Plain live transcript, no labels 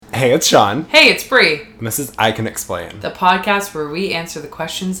Hey, it's Sean. Hey, it's Brie. And this is I Can Explain. The podcast where we answer the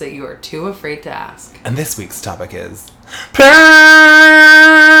questions that you are too afraid to ask. And this week's topic is... Pride!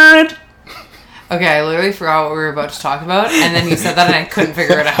 Okay, I literally forgot what we were about to talk about, and then you said that and I couldn't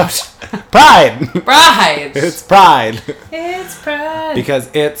figure it out. Pride! Pride! It's Pride. It's Pride.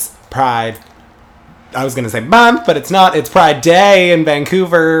 Because it's Pride. I was going to say month, but it's not. It's Pride Day in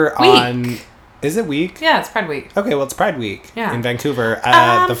Vancouver on... Is it week? Yeah, it's Pride Week. Okay, well, it's Pride Week in Vancouver.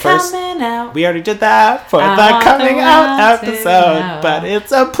 I'm the first coming out. We already did that for the coming out episode, but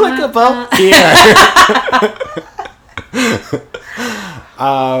it's applicable here.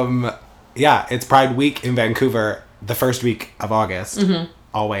 Yeah, it's Pride Week in Vancouver, the first week of August,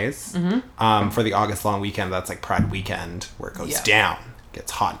 always. For the August long weekend, that's like Pride Weekend, where it goes down,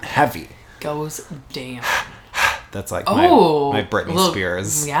 gets hot and heavy. Goes down. That's like my Britney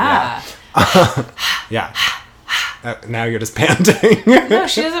Spears. Yeah. Yeah. Now you're just panting. No,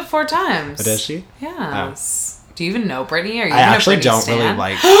 she does it 4 times. Oh, does she? Yes. Do you even know Britney? Are you I actually don't really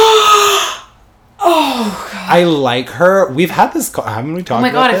like... Oh, God. I like her. We've had this... Haven't we talked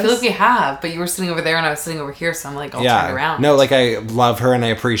about this? Oh, my God. I feel like we have. But you were sitting over there and I was sitting over here. So I'm like, I'll turn around. No, like, I love her and I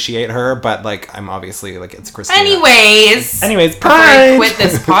appreciate her. But, like, I'm obviously... Like, it's Christina. Anyways, Pride! Before I quit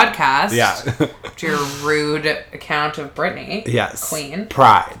this podcast. Yeah. To your rude account of Britney. Yes. Queen.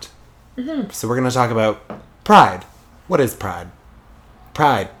 Pride. So we're going to talk about Pride. What is Pride?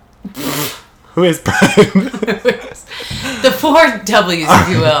 Pride. Who is Pride? The 4 W's, if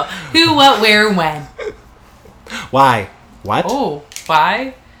you will. Who, what, where, when. Why? What? Oh,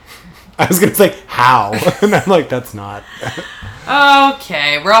 why? I was going to say, how? And I'm like, that's not.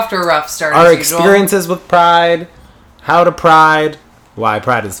 Okay, we're off to a rough start. Our experiences with Pride. How to Pride. Why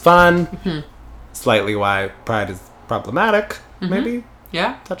Pride is fun. Slightly why Pride is problematic, maybe.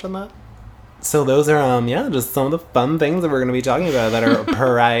 Yeah. Touch on that. So those are, just some of the fun things that we're going to be talking about that are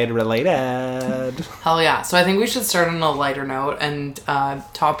Pride related. Hell yeah. So I think we should start on a lighter note and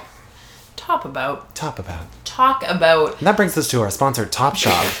talk about. And that brings us to our sponsor,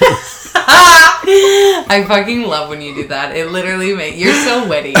 Topshop. I fucking love when you do that. It literally makes... You're so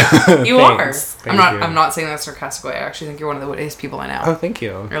witty. You are. I'm not saying that sarcastically. I actually think you're one of the wittiest people I know. Oh, thank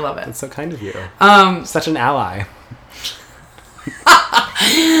you. I love it. That's so kind of you. Such an ally.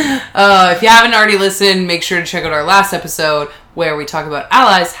 If you haven't already listened, make sure to check out our last episode where we talk about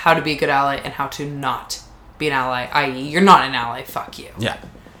allies, how to be a good ally, and how to not be an ally, i.e. you're not an ally, fuck you. Yeah.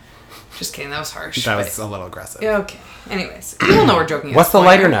 Just kidding, that was harsh. That was a little aggressive. Yeah, okay. Anyways, people know we're joking. What's the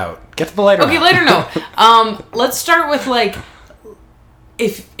lighter note? Get to the lighter note. Okay, lighter note. Let's start with, like,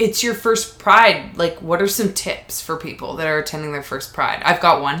 if it's your first Pride, like, what are some tips for people that are attending their first Pride? I've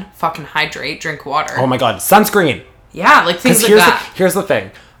got one. Fucking hydrate, drink water. Oh my God, sunscreen. Yeah, like things like that. Here's the thing.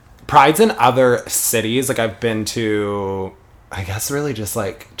 Prides in other cities, like I've been to, I guess really just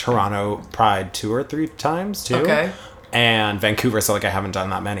like Toronto Pride 2 or 3 times too. Okay. And Vancouver, so like I haven't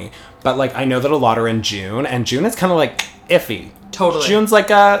done that many. But like I know that a lot are in June, and June is kind of like iffy. Totally. June's like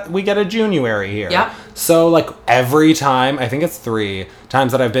we get a January here. Yeah. So like every time, I think it's 3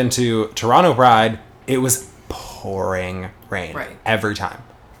 times that I've been to Toronto Pride, it was pouring rain. Right. Every time.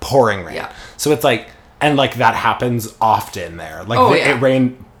 Pouring rain. Yeah. So it's like, and like that happens often there. Like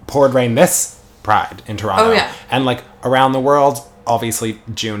it poured rain this Pride in Toronto. Oh yeah. And like around the world, obviously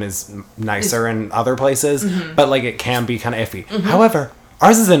June is nicer in other places, but like it can be kind of iffy. However,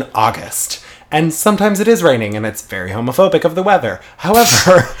 ours is in August. And sometimes it is raining, and it's very homophobic of the weather.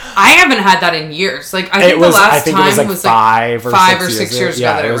 However... I haven't had that in years. Like, I think the last time was like 5 or 6 years ago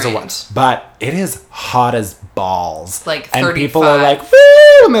that it rained. But it is hot as balls. Like 35. And people are like,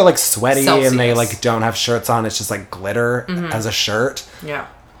 woo! And they're like sweaty, Celsius. and they like don't have shirts on. It's just like glitter as a shirt. Yeah.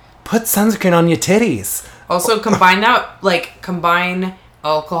 Put sunscreen on your titties. Also, combine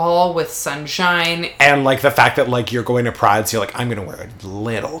alcohol with sunshine. And like the fact that like you're going to Pride, so you're like, I'm gonna wear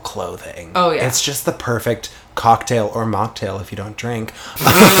little clothing. Oh yeah. It's just the perfect cocktail or mocktail if you don't drink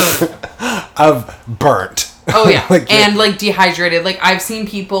of burnt. Oh yeah. And like dehydrated. Like I've seen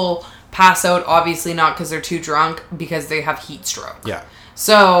people pass out, obviously not because they're too drunk, because they have heat stroke. Yeah.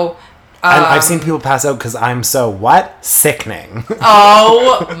 So and I've seen people pass out because I'm so what? Sickening.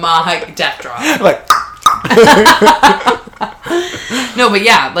 Oh my death drop. Like no, but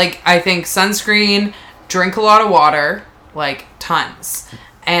yeah, like I think sunscreen, drink a lot of water, like tons,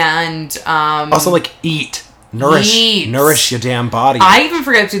 and also like eat, nourish your damn body. I even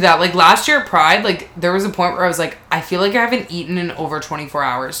forget to do that. Like last year at Pride, like there was a point where I was like, I feel like I haven't eaten in over 24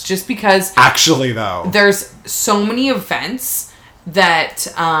 hours, just because. Actually, though, there's so many events that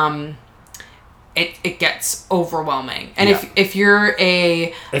it gets overwhelming. And if you're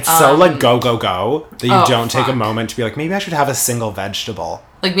a... It's so like go that you don't take a moment to be like, maybe I should have a single vegetable.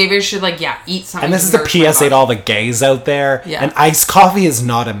 Like, maybe I should, like, eat something. And this is a PSA to all the gays out there. Yeah. And iced coffee is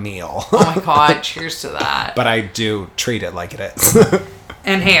not a meal. Oh my god, cheers to that. But I do treat it like it is.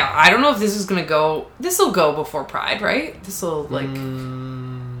 And hey, I don't know if this is gonna go... This will go before Pride, right? This will, like...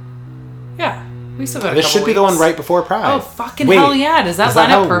 Yeah. We still got a This couple should be the weeks. one right before Pride. Oh, fucking hell yeah. Does that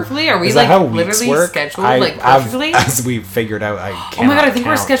line up perfectly? Are we, like, literally scheduled, like, perfectly? As we figured out, I can't. Oh my god, I think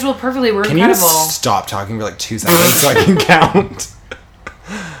we're scheduled perfectly. We're incredible. Can you stop talking for like 2 seconds so I can count?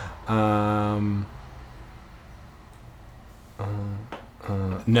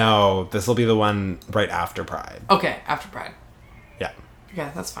 No, this will be the one right after Pride. Okay, after Pride. Yeah.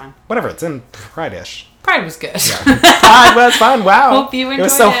 Yeah, that's fine. Whatever, it's in Pride-ish. Pride was good. Yeah. Pride was fun, wow. Hope you enjoyed it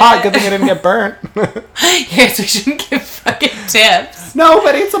was so hot, good thing I didn't get burnt. Yes, we shouldn't give fucking tips. No,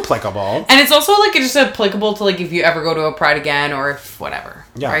 but it's applicable. And it's also, like, it's just applicable to, like, if you ever go to a Pride again or if whatever.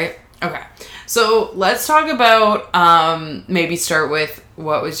 Yeah. Right? Okay. So, let's talk about, maybe start with,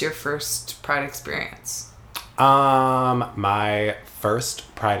 what was your first Pride experience? My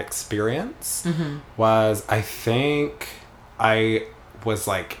first Pride experience was, I think I was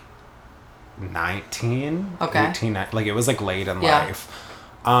like 19, okay. 18, like it was like late in life.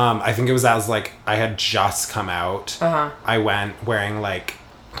 I think it was as like I had just come out. I went wearing like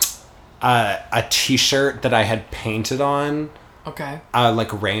a t-shirt that I had painted on. Okay.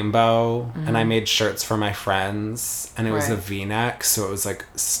 Like rainbow, and I made shirts for my friends, and it was a V-neck, so it was like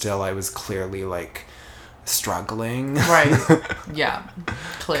still I was clearly like struggling. Right. Yeah.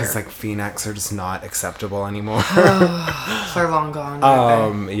 Clear. Because like V-necks are just not acceptable anymore. They're long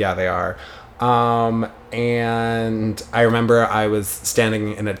gone. Yeah, they are. And I remember I was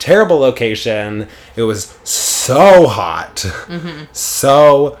standing in a terrible location. It was so hot.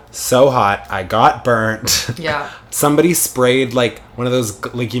 So hot. I got burnt. Yeah. Somebody sprayed like one of those,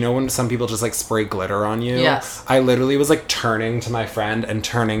 like, you know when some people just like spray glitter on you? Yes. I literally was like turning to my friend and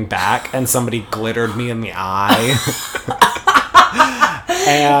turning back, and somebody glittered me in the eye.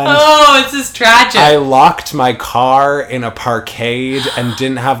 And it's just tragic. I locked my car in a parkade and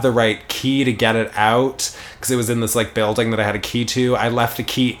didn't have the right key to get it out because it was in this like building that I had a key to. I left a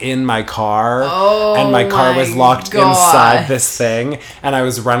key in my car, and my car was locked inside this thing, and I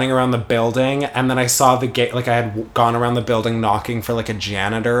was running around the building, and then I saw the gate, like I had gone around the building knocking for like a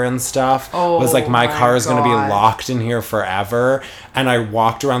janitor and stuff. Was like, my car is going to be locked in here forever. And I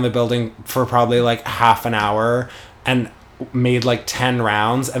walked around the building for probably like half an hour and made like 10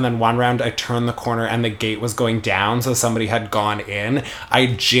 rounds, and then one round I turned the corner and the gate was going down, so somebody had gone in. I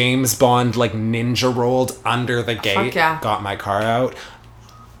James Bond like ninja rolled under the gate, got my car out.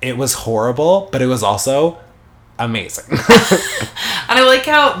 It was horrible, but it was also amazing. And I like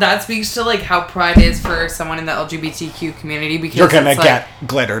how that speaks to like how Pride is for someone in the LGBTQ community, because you're gonna get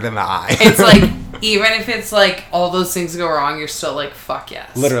glittered in the eye. It's like, even if it's like all those things go wrong, you're still like, fuck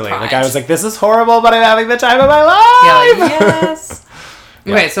yes. Literally. Pride. Like I was like, this is horrible, but I'm having the time of my life. Yeah, like, yes.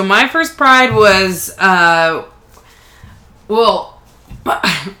 Yeah. Okay, so my first Pride was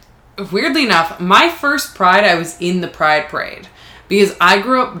weirdly enough, my first Pride, I was in the Pride Parade. Because I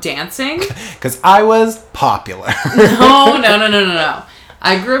grew up dancing. Because I was popular. No.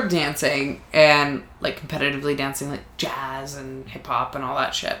 I grew up dancing and like competitively dancing, like jazz and hip hop and all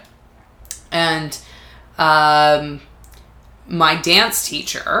that shit. And my dance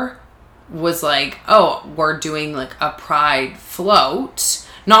teacher was like, oh, we're doing like a Pride float.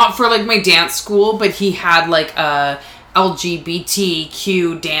 Not for like my dance school, but he had like a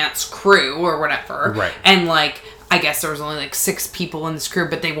LGBTQ dance crew or whatever. Right. And like, I guess there was only like 6 people in this crew,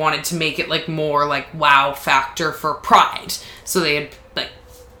 but they wanted to make it like more like wow factor for Pride. So they had like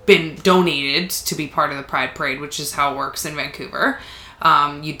been donated to be part of the Pride Parade, which is how it works in Vancouver.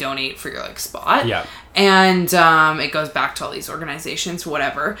 You donate for your like spot. Yeah. And it goes back to all these organizations,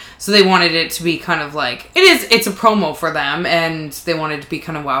 whatever. So they wanted it to be kind of like, it's a promo for them, and they wanted to be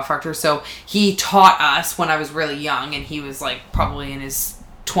kind of wow factor. So he taught us when I was really young, and he was like probably in his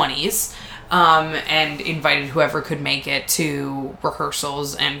 20s. And invited whoever could make it to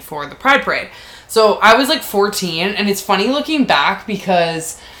rehearsals and for the Pride Parade. So I was like 14, and it's funny looking back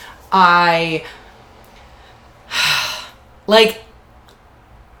because I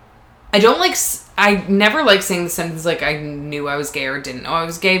never like saying the sentence like I knew I was gay or didn't know I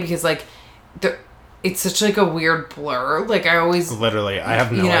was gay, because like it's such like a weird blur. Like I always literally, I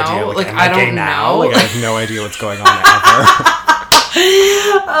have no idea. Like I don't gay now. know. Like I have no idea what's going on ever.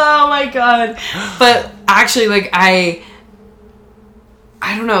 Oh my god. But actually, like I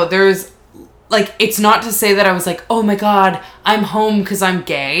don't know, there's like, it's not to say that I was like, oh my god, I'm home because I'm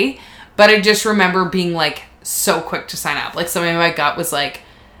gay, but I just remember being like so quick to sign up. Like something in my gut was like,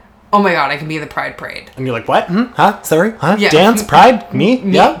 oh my God, I can be in the Pride Parade. And you're like, what? Huh? Sorry? Huh? Yeah. Dance? Pride? Me?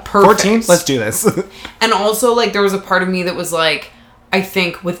 Yeah? Perfect. 14? Let's do this. And also, like, there was a part of me that was like, I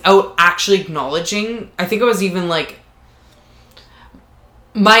think without actually acknowledging, I think I was even like,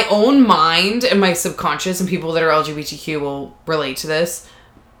 my own mind and my subconscious, and people that are LGBTQ will relate to this,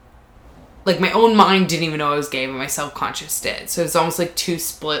 like, my own mind didn't even know I was gay, but my self-conscious did. So it's almost like two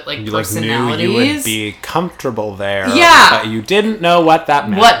split, like, you personalities. Like, knew you would be comfortable there. Yeah. But you didn't know what that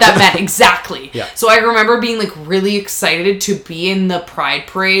meant. What that meant, exactly. Yeah. So I remember being, like, really excited to be in the Pride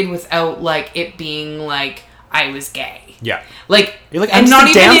Parade without, like, it being, like, I was gay. Yeah. Like, you're like, I'm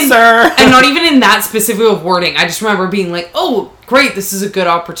just a dancer. And not even in that specific of wording. I just remember being like, oh, great, this is a good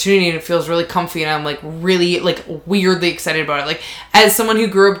opportunity, and it feels really comfy, and I'm, like, really, like, weirdly excited about it. Like, as someone who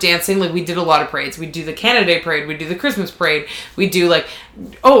grew up dancing, like, we did a lot of parades. We'd do the Canada Day Parade. We'd do the Christmas Parade. We'd do, like,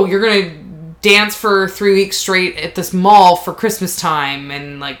 oh, you're gonna dance for 3 weeks straight at this mall for Christmas time,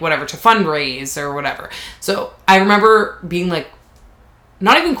 and, like, whatever, to fundraise or whatever. So I remember being, like,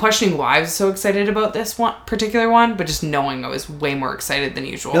 not even questioning why I was so excited about this one particular one, but just knowing I was way more excited than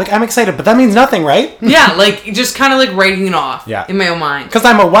usual. You're like, I'm excited, but that means nothing, right? Yeah, like, just kind of, like, writing it off in my own mind. Because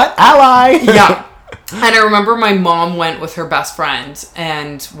I'm a what? Ally! Yeah. And I remember my mom went with her best friend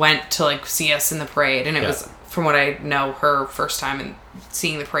and went to, like, see us in the parade. And it was, from what I know, her first time in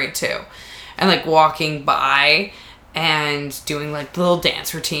seeing the parade, too. And, like, walking by and doing, like, the little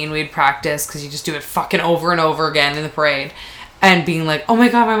dance routine we'd practice, because you just do it fucking over and over again in the parade. And being like, oh my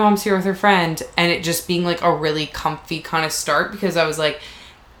God, my mom's here with her friend. And it just being, like, a really comfy kind of start, because I was like,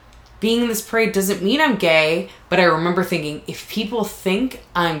 being in this parade doesn't mean I'm gay. But I remember thinking, if people think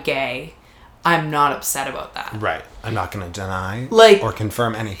I'm gay, I'm not upset about that. Right. I'm not going to deny, like, or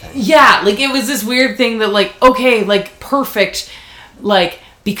confirm anything. Yeah, like, it was this weird thing that, like, okay, like, perfect. Like,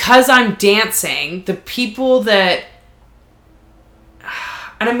 because I'm dancing, the people that...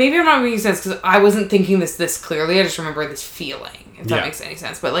 And maybe I'm not making sense, because I wasn't thinking this clearly. I just remember this feeling, if that makes any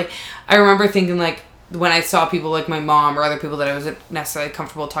sense. But, like, I remember thinking, like, when I saw people like my mom or other people that I wasn't necessarily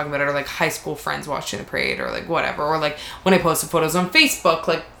comfortable talking about it, or, like, high school friends watching the parade, or, like, whatever. Or, like, when I posted photos on Facebook,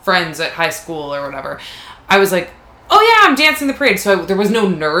 like, friends at high school or whatever, I was like, oh yeah, I'm dancing the parade. So there was no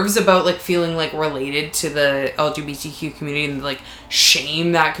nerves about, like, feeling, like, related to the LGBTQ community and, like,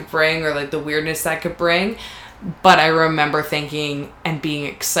 shame that could bring, or, like, the weirdness that could bring. But I remember thinking and being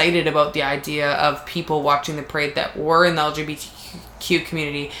excited about the idea of people watching the parade that were in the LGBTQ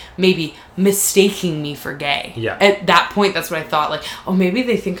community maybe mistaking me for gay. Yeah. At that point, that's what I thought. Like, oh, maybe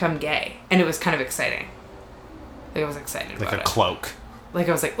they think I'm gay. And it was kind of exciting. Like, I was excited about it. Like a cloak. Like,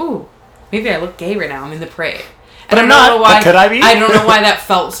 I was like, ooh, maybe I look gay right now. I'm in the parade. But I'm not. But could I be? I don't know why that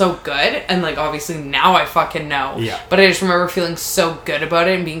felt so good. And, like, obviously now I fucking know. Yeah. But I just remember feeling so good about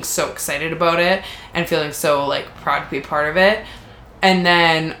it and being so excited about it and feeling so, like, proud to be a part of it. And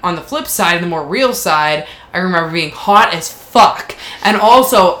then on the flip side, the more real side, I remember being hot as fuck. And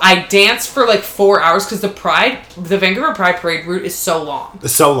also, I danced for, like, 4 hours because the Vancouver Pride Parade route is so long.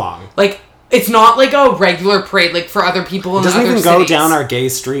 It's so long. Like, it's not like a regular parade, like, for other people in other cities. It doesn't even go down our gay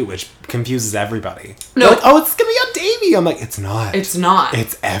street, which confuses everybody. No. They're like, oh, it's gonna be on Davie. I'm like, it's not. It's not.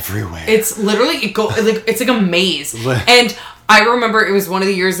 It's everywhere. It's literally, it's like a maze. And I remember it was one of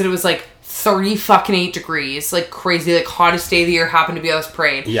the years that it was, like, 8 degrees, like, crazy, like, hottest day of the year happened to be on this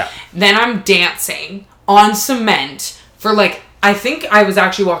parade. Yeah. Then I'm dancing on cement for, like, I think I was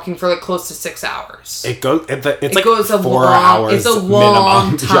actually walking for, like, close to 6 hours. It goes, it's like goes 4 hours. It's a long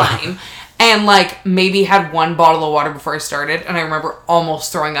minimum. time. Yeah. And, like, maybe had one bottle of water before I started. And I remember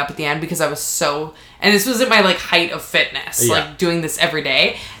almost throwing up at the end because I was so... And this was at my, like, height of fitness. Yeah. Like, doing this every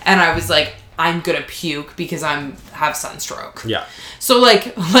day. And I was like, I'm gonna puke because have sunstroke. Yeah. So,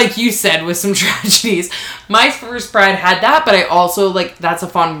 like you said, with some tragedies, my first Pride had that, but I also, like, that's a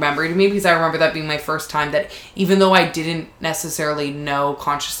fond memory to me because I remember that being my first time that even though I didn't necessarily know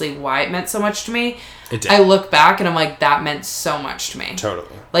consciously why it meant so much to me, it did. I look back and I'm like, that meant so much to me.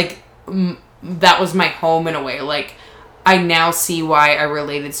 Totally. Like, that was my home in a way. Like, I now see why I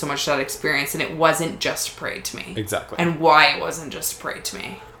related so much to that experience, and it wasn't just a parade to me. Exactly. And why it wasn't just a parade to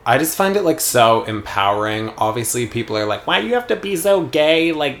me. I just find it, like, so empowering. Obviously, people are like, why do you have to be so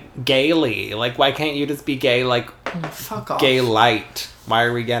gay, like, gaily? Like, why can't you just be gay, like, fuck off. Gay light? Why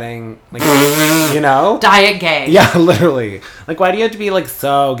are we getting, like, you know? Diet gay. Yeah, literally. Like, why do you have to be, like,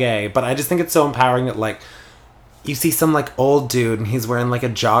 so gay? But I just think it's so empowering that, like, you see some, like, old dude and he's wearing, like, a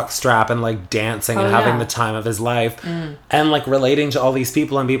jock strap and, like, dancing and having the time of his life. And, like, relating to all these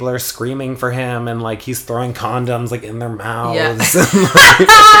people, and people are screaming for him, and, like, he's throwing condoms, like, in their mouths.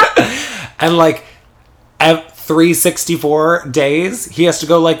 Yeah. And, like, 364 days, he has to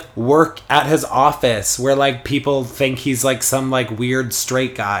go, like, work at his office where, like, people think he's, like, some, like, weird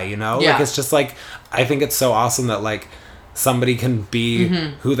straight guy, you know? Yeah. Like, it's just, like, I think it's so awesome that, like, somebody can be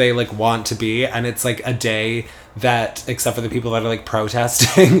who they, like, want to be, and it's, like, a day that, except for the people that are, like,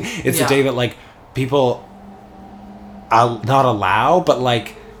 protesting, it's a day that, like, people not allow, but,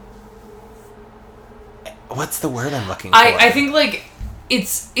 like, what's the word I'm looking for? I think, like,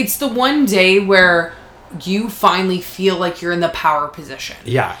 it's the one day where you finally feel like you're in the power position.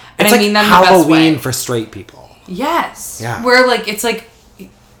 Yeah. And it's I like mean that in Halloween the best way. for straight people. Yes. Yeah. Where, like, it's like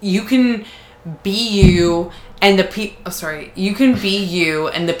you can be you and you can be you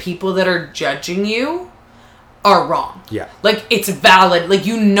and the people that are judging you are wrong. Yeah. Like, it's valid. Like,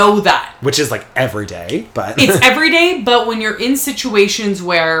 you know that. Which is, like, every day, but... It's every day, but when you're in situations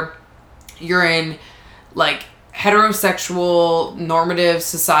where you're in, like, heterosexual normative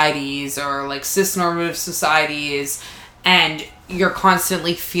societies or, like, cis-normative societies and you're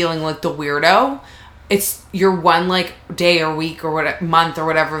constantly feeling like the weirdo, it's your one, like, day or week or what month or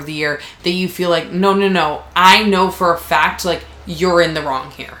whatever of the year that you feel like, no, I know for a fact, like, you're in the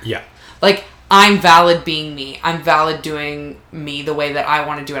wrong here. Yeah. Like, I'm valid being me. I'm valid doing me the way that I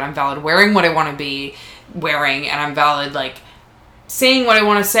want to do it. I'm valid wearing what I want to be wearing, and I'm valid, like, saying what I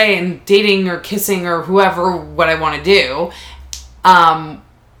want to say and dating or kissing or whoever what I want to do.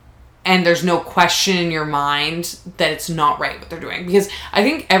 And there's no question in your mind that it's not right what they're doing. Because I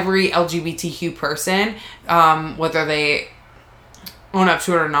think every LGBTQ person, whether they own up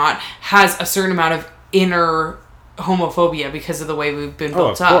to it or not, has a certain amount of inner homophobia because of the way we've been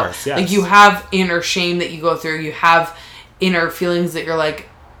built up. Course, yes. Like, you have inner shame that you go through. You have inner feelings that you're like,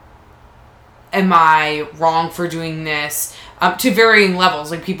 am I wrong for doing this? To varying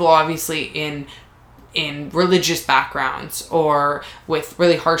levels. Like, people obviously in religious backgrounds or with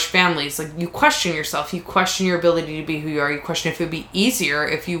really harsh families, like, you question yourself. You question your ability to be who you are. You question if it would be easier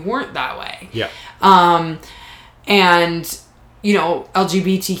if you weren't that way. Yeah. And, you know,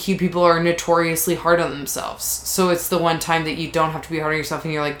 LGBTQ people are notoriously hard on themselves. So it's the one time that you don't have to be hard on yourself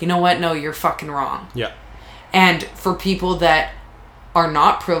and you're like, you know what? No, you're fucking wrong. Yeah. And for people that are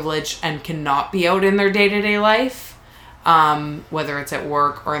not privileged and cannot be out in their day-to-day life, whether it's at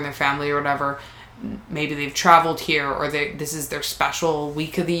work or in their family or whatever, maybe they've traveled here or this is their special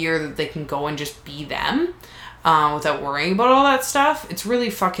week of the year that they can go and just be them without worrying about all that stuff. It's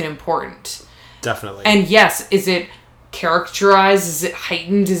really fucking important. Definitely. And yes, is it characterized? Is it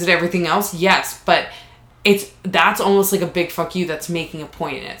heightened? Is it everything else? Yes, but that's almost like a big fuck you that's making a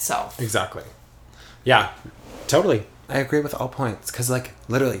point in itself. Exactly. Yeah, totally. I agree with all points. Because, like,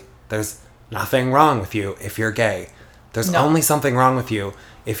 literally, there's nothing wrong with you if you're gay. There's only something wrong with you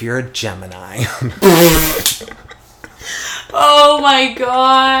if you're a Gemini. Oh my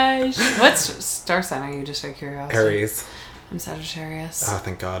gosh. What star sign are you, just out of curiosity? Aries. I'm Sagittarius. Oh,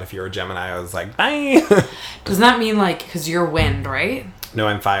 thank God. If you were a Gemini, I was like, bye. Doesn't that mean, like, because you're wind, right? No,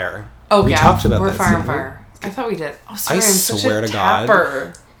 I'm fire. Oh, we yeah. talked about We're this. fire and fire. I thought we did. Oh, sorry. I I'm swear such a to God.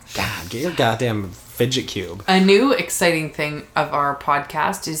 tapper. God, get your goddamn fidget cube. A new exciting thing of our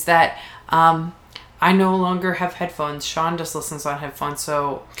podcast is that I no longer have headphones. Sean just listens on headphones,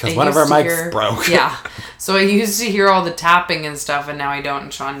 so... Because one of our mics broke. Yeah. So I used to hear all the tapping and stuff, and now I don't,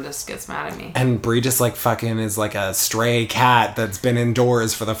 and Sean just gets mad at me. And Brie just, like, fucking is like a stray cat that's been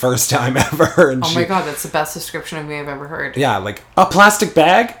indoors for the first time ever. And my God, that's the best description of me I've ever heard. Yeah, like, a plastic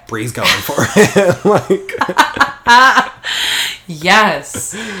bag? Brie's going for it. Like...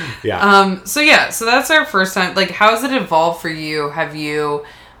 Yes. Yeah. So that's our first time. Like, how has it evolved for you? Have you,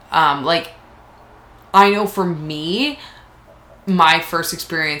 like... I know for me, my first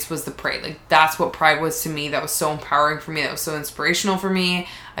experience was the Pride. Like, that's what Pride was to me. That was so empowering for me. That was so inspirational for me.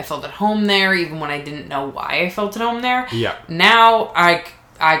 I felt at home there, even when I didn't know why I felt at home there. Yeah. Now, I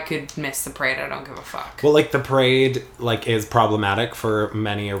could miss the Parade. I don't give a fuck. Well, like, the parade, like, is problematic for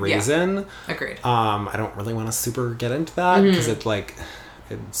many a reason. Yeah. Agreed. I don't really want to super get into that, because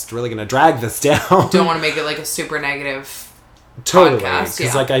it's really going to drag this down. Don't want to make it, like, a super negative Totally. podcast.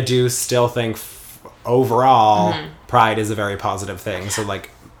 Because, like, I do still think... overall, Pride is a very positive thing. So,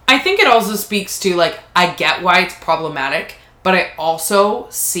 like... I think it also speaks to, like, I get why it's problematic, but I also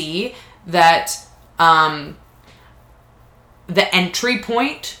see that the entry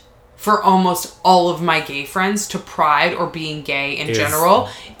point for almost all of my gay friends to Pride or being gay in general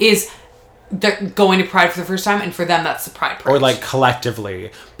is they're going to Pride for the first time, and for them that's the Pride parade. Or, like,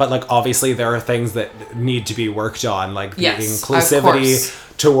 collectively. But, like, obviously there are things that need to be worked on, like the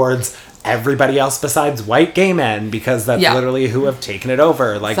inclusivity towards... everybody else besides white gay men, because that's literally who have taken it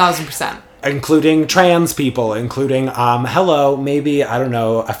over. Like 1,000%. including trans people, including, hello, maybe, I don't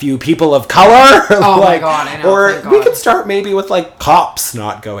know, a few people of color. Oh my God, I know. Or we could start maybe with, like, cops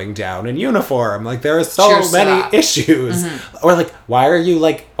not going down in uniform. Like, there are so many issues. Mm-hmm. Or, like, why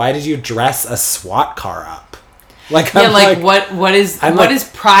did you dress a SWAT car up? Like, yeah, what is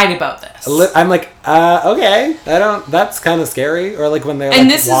pride about this? I'm like, okay, that's kind of scary. Or, like, when they're,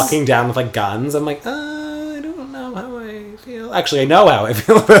 like, walking down with, like, guns, I'm like, I don't know how I feel. Actually, I know how I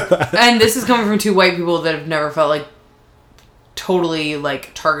feel about that. And this is coming from two white people that have never felt, like, totally,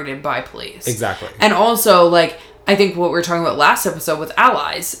 like, targeted by police. Exactly. And also, like, I think what we were talking about last episode with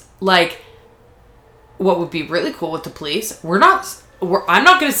allies, like, what would be really cool with the police, I'm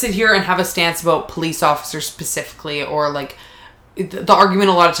not going to sit here and have a stance about police officers specifically, or, like, the argument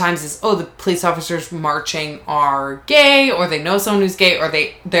a lot of times is, the police officers marching are gay, or they know someone who's gay, or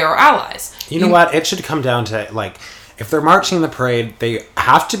they're allies. You know what? It should come down to, like, if they're marching in the parade, they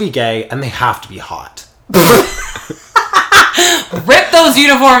have to be gay and they have to be hot. Rip those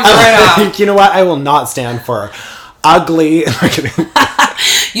uniforms right off. You know what? I will not stand for ugly.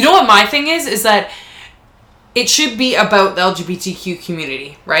 You know what my thing is? Is that it should be about the LGBTQ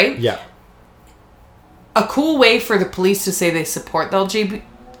community, right? Yeah. A cool way for the police to say they support the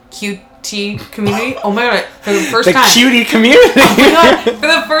LGBTQ community. Oh my God, for the first time. The cutie community. Oh my God, for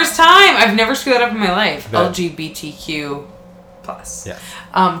the first time. I've never screwed that up in my life. LGBTQ plus. Yes.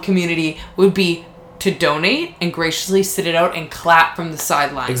 Community would be to donate and graciously sit it out and clap from the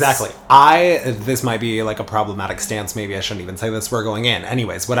sidelines. Exactly. This might be like a problematic stance. Maybe I shouldn't even say this. We're going in.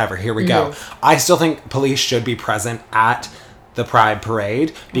 Anyways, whatever. Here we go. I still think police should be present at the Pride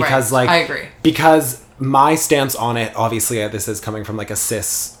Parade because, I agree. Because my stance on it, obviously, this is coming from like a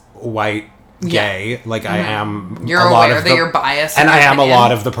cis white gay. Like I am. You're aware that you're biased, and I am a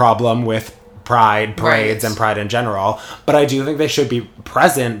lot of the problem with Pride parades and Pride in general. But I do think they should be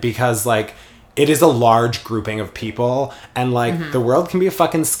present because, like, it is a large grouping of people, and like the world can be a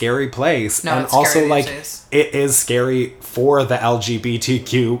fucking scary place. No, and it's also scary like these days. It is scary for the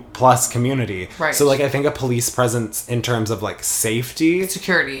LGBTQ plus community. Right. So like I think a police presence in terms of like safety,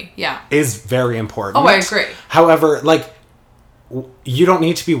 security, is very important. Oh, I agree. However, like, you don't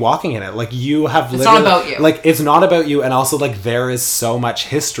need to be walking in it. Like, you have it's not about you. Like, it's not about you. And also, like, there is so much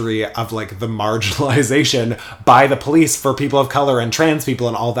history of, like, the marginalization by the police for people of color and trans people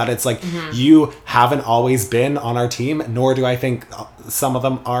and all that. It's like, you haven't always been on our team, nor do I think some of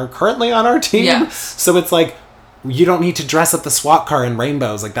them are currently on our team. Yes. So it's like, you don't need to dress up the SWAT car in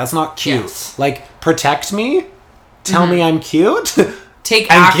rainbows. Like, that's not cute. Yes. Like, protect me. Tell me I'm cute.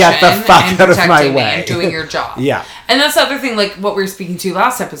 Take and action get the fuck and out of my protecting me way. and doing your job. Yeah. And that's the other thing, like what we were speaking to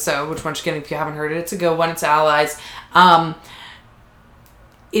last episode, which once again, if you haven't heard it, it's a good one. It's allies.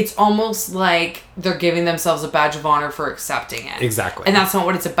 It's almost like they're giving themselves a badge of honor for accepting it. Exactly. And that's not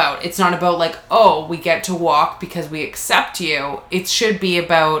what it's about. It's not about like, oh, we get to walk because we accept you. It should be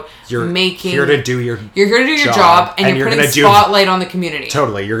about You're here to do your job and you're putting spotlight on the community.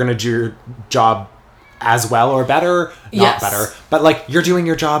 Totally. You're going to do your job as well or better, not better, but like you're doing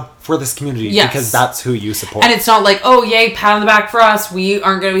your job for this community because that's who you support. And it's not like, oh yay, pat on the back for us, we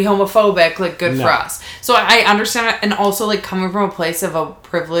aren't going to be homophobic, like good for us. So I understand it, and also like coming from a place of a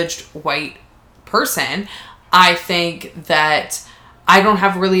privileged white person, I think that I don't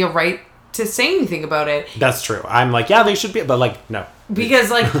have really a right to say anything about it. That's true. I'm like, yeah, they should be, but like, no.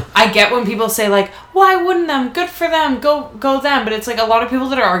 Because like, I get when people say like, why wouldn't them? Good for them. Go them. But it's like a lot of people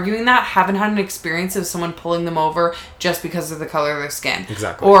that are arguing that haven't had an experience of someone pulling them over just because of the color of their skin.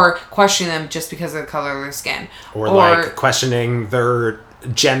 Exactly. Or questioning them just because of the color of their skin. Or like questioning their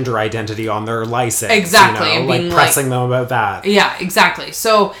gender identity on their license. Exactly. You know? And like being pressing them about that. Yeah, exactly.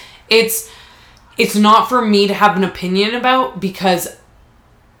 So it's not for me to have an opinion about because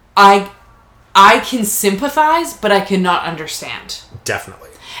I can sympathize, but I cannot understand. Definitely.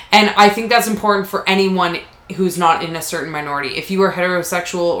 And I think that's important for anyone who's not in a certain minority. If you are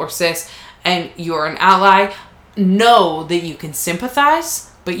heterosexual or cis and you're an ally, know that you can sympathize,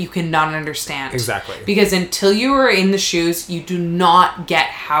 but you cannot understand. Exactly. Because until you are in the shoes, you do not get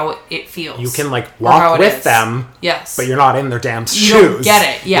how it feels. You can like walk with them, yes, but you're not in their damn shoes. You don't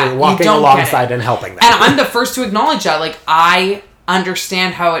get it. Yeah, you're walking alongside and helping them. And I'm the first to acknowledge that. Like, I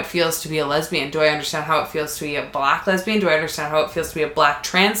understand how it feels to be a lesbian. Do I understand how it feels to be a black lesbian? Do I understand how it feels to be a black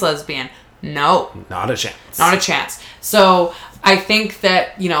trans lesbian? No. Not a chance. Not a chance. So I think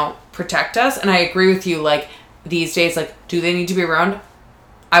that, protect us. And I agree with you. Like, these days, like, do they need to be around?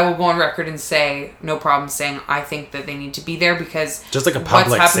 I will go on record and say, no problem saying, I think that they need to be there because just like a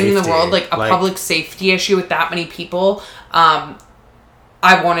public what's happening safety, in the world, like a public safety issue with that many people,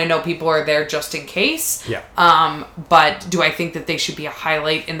 I want to know people are there just in case. Yeah. But do I think that they should be a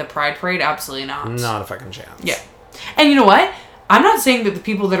highlight in the Pride Parade? Absolutely not. Not a fucking chance. Yeah. And you know what? I'm not saying that the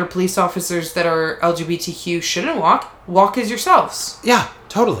people that are police officers that are LGBTQ shouldn't walk. Walk as yourselves. Yeah,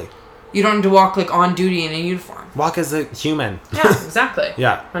 totally. You don't have to walk like on duty in a uniform. Walk as a human. Yeah, exactly.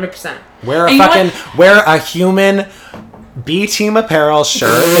 Yeah. 100%. Wear a human B Team Apparel shirt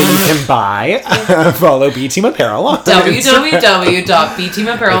that you can buy. Follow B Team Apparel on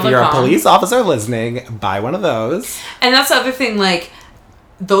www.bteamapparel.com. If you're a police officer listening, buy one of those. And that's the other thing, like,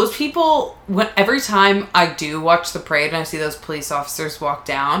 those people, every time I do watch the parade and I see those police officers walk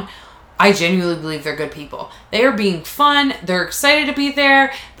down, I genuinely believe they're good people. They are being fun. They're excited to be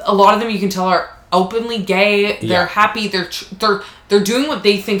there. A lot of them, you can tell, are openly gay. They're happy. They're doing what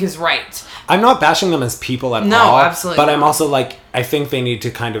they think is right. I'm not bashing them as people at all. No, absolutely But not. I'm also like, I think they need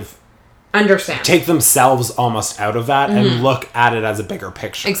to kind of understand. take themselves almost out of that and look at it as a bigger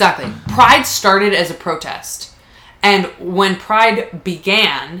picture. Exactly. Pride started as a protest. And when Pride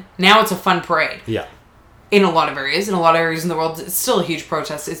began, now it's a fun parade. Yeah. In a lot of areas. In a lot of areas in the world, it's still a huge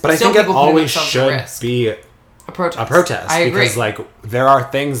protest. It's But I still think it people putting always themselves at should risk. be A protest. a protest. I agree. Because, like, there are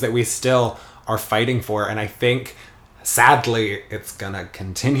things that we still are fighting for. And I think, sadly, it's going to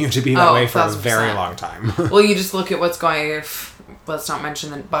continue to be that way for a 1,000%. very long time. Well, you just look at what's going... Let's not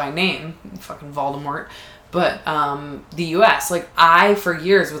mention it by name. Fucking Voldemort. But the U.S. Like, for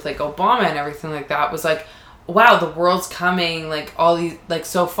years with, like, Obama and everything like that, was like, wow, the world's coming, like, all these... Like,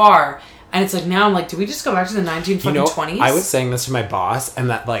 so far. And it's like, now I'm like, did we just go back to the 1920s? I was saying this to my boss, and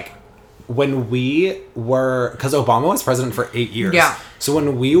that, like, when we were... Because Obama was president for 8 years. Yeah. So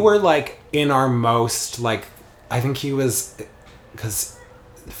when we were, like, in our most, like... I think he was... Because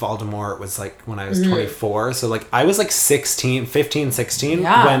Voldemort was, like, when I was 24. So, like, I was, like, 15, 16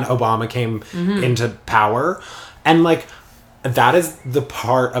 when Obama came into power. And, like, that is the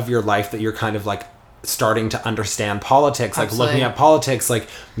part of your life that you're kind of, like, starting to understand politics, like looking at politics, like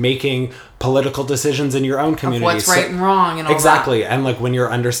making political decisions in your own community. Of what's right and wrong and all exactly. And like when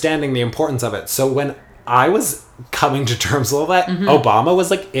you're understanding the importance of it. So when I was coming to terms with that, Obama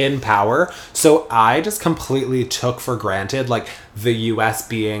was like in power. So I just completely took for granted like the US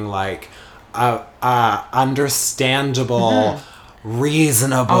being like understandable,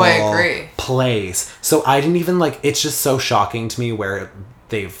 reasonable I agree. place. So I didn't even like, it's just so shocking to me where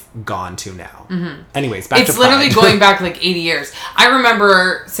they've gone to now. Anyways, back to Pride. It's literally going back like 80 years. I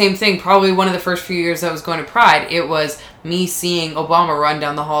remember, same thing, probably one of the first few years I was going to Pride, it was me seeing Obama run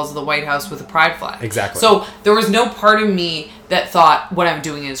down the halls of the White House with a Pride flag. Exactly. So there was no part of me that thought what I'm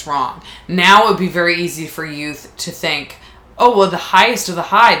doing is wrong. Now it would be very easy for youth to think, oh, well, the highest of the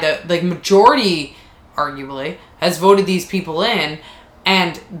high, the like majority, arguably, has voted these people in,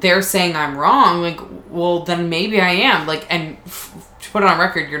 and they're saying I'm wrong. Like, well, then maybe I am. Like, and to put it on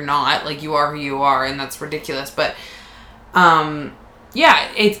record, you're not. Like, you are who you are, and that's ridiculous. But,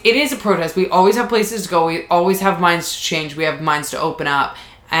 yeah, it is a protest. We always have places to go. We always have minds to change. We have minds to open up.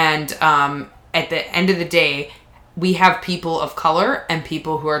 And at the end of the day, we have people of color and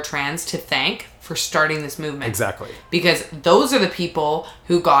people who are trans to thank for starting this movement. Exactly. Because those are the people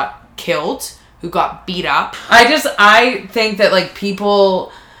who got killed, who got beat up. I think that, like,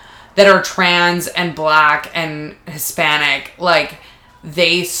 people that are trans and black and Hispanic, like,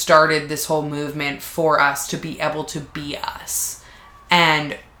 they started this whole movement for us to be able to be us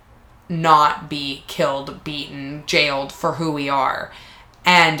and not be killed, beaten, jailed for who we are.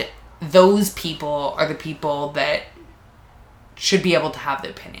 And those people are the people that should be able to have the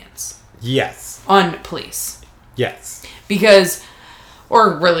opinions. Yes. On police. Yes. Because,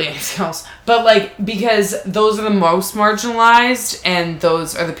 or really anything else, but like, because those are the most marginalized and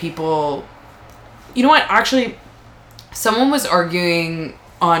those are the people, you know what, actually, someone was arguing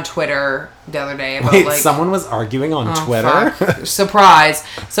on Twitter the other day about someone was arguing on Twitter? Fuck. Surprise.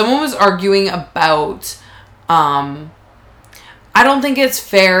 Someone was arguing about, I don't think it's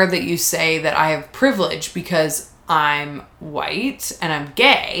fair that you say that I have privilege because I'm white and I'm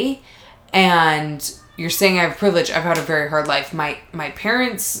gay and you're saying I have privilege. I've had a very hard life. My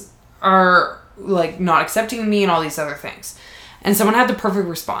parents are like not accepting me and all these other things. And someone had the perfect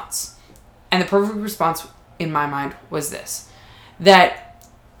response. And the perfect response in my mind was this, that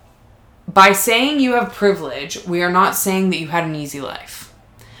by saying you have privilege, we are not saying that you had an easy life.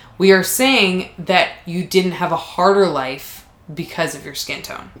 We are saying that you didn't have a harder life because of your skin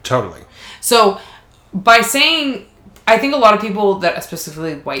tone. Totally. So by saying, I think a lot of people that,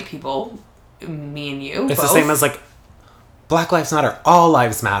 specifically white people, me and you, it's both, the same as like Black Lives Matter, all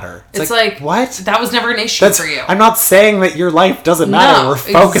lives matter. It's like what? That was never an issue for you. I'm not saying that your life doesn't matter. No, we're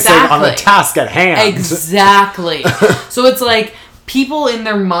focusing on the task at hand. Exactly. So it's like, people in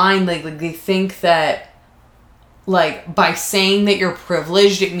their mind, like they think that, like, by saying that you're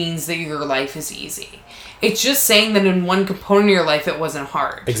privileged, it means that your life is easy. It's just saying that in one component of your life, it wasn't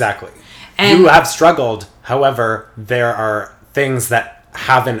hard. Exactly. And you have struggled. However, there are things that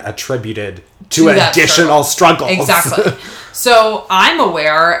haven't attributed to additional struggles. Exactly. So I'm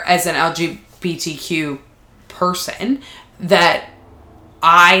aware as an LGBTQ person that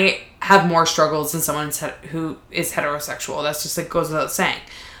I have more struggles than someone who is heterosexual. That's just, like, goes without saying.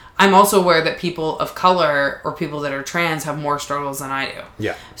 I'm also aware that people of color or people that are trans have more struggles than I do.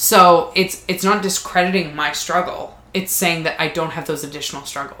 Yeah. So it's not discrediting my struggle. It's saying that I don't have those additional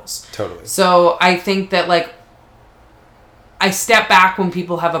struggles. Totally. So I think that, like, I step back when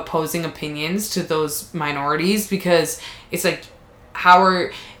people have opposing opinions to those minorities, because it's like,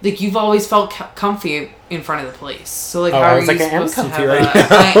 you've always felt comfy in front of the police. So, like, how are you supposed to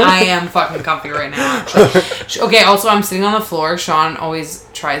have I am fucking comfy right now, actually. Okay, also, I'm sitting on the floor. Sean always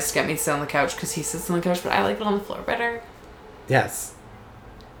tries to get me to sit on the couch because he sits on the couch, but I like it on the floor better. Yes.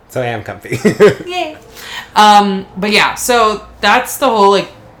 So I am comfy. Yay. But yeah, so that's the whole, like,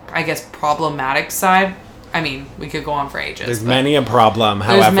 I guess, problematic side. I mean, we could go on for ages. There's many a problem,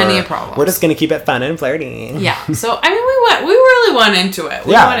 however. There's many a problem. We're just going to keep it fun and flirty. Yeah. So, I mean, we really went into it.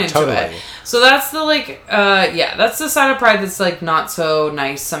 We went into totally. it. So that's the, like, that's the side of Pride that's, like, not so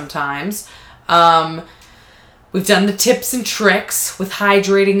nice sometimes. We've done the tips and tricks with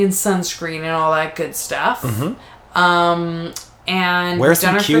hydrating and sunscreen and all that good stuff. Mm-hmm. And wear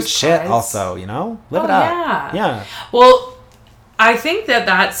some cute shit also, you know? Live it up. Yeah. Well, I think that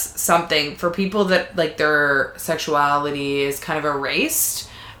that's something for people that, like, their sexuality is kind of erased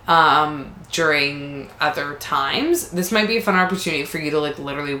during other times. This might be a fun opportunity for you to, like,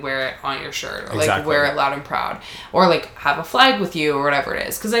 literally wear it on your shirt, or like wear it loud and proud, or like have a flag with you, or whatever it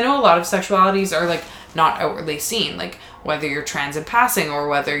is. Because I know a lot of sexualities are, like, not outwardly seen, like whether you're trans in passing or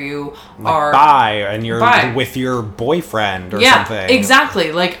whether you are bi and you're with your boyfriend or something. Yeah,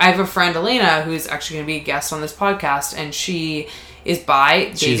 exactly. Like, I have a friend, Elena, who's actually going to be a guest on this podcast, and she is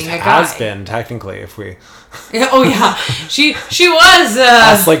bi, dating a guy. Has been, technically, if we... Oh, yeah. She was...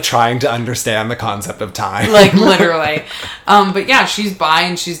 Us, like, trying to understand the concept of time. Like, literally. But yeah, she's bi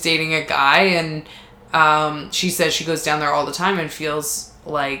and she's dating a guy, and she says she goes down there all the time and feels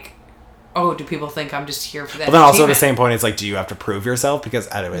like, oh, do people think I'm just here for that? But then also at the same point, it's like, do you have to prove yourself? Because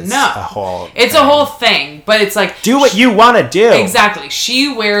it's a whole It's a whole thing, but it's like... Do what you want to do. Exactly.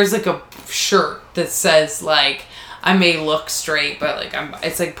 She wears, like, a shirt that says, like, I may look straight, but, like,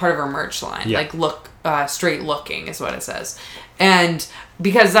 it's, like, part of her merch line. Yeah. Like, look, straight looking is what it says. And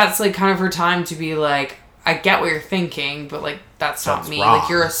because that's, like, kind of her time to be like, I get what you're thinking, but, like, that's not me. Wrong. Like,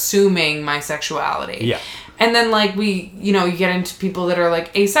 you're assuming my sexuality. Yeah. And then, like, you get into people that are,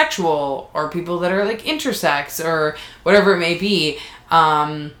 like, asexual, or people that are, like, intersex, or whatever it may be.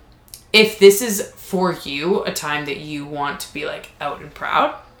 If this is, for you, a time that you want to be, like, out and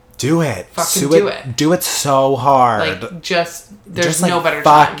proud... Do it. Fucking do it. Do it so hard. Like, there's like, no better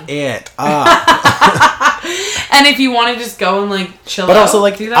time. Fuck it up. And if you want to just go and, like, chill out. But also,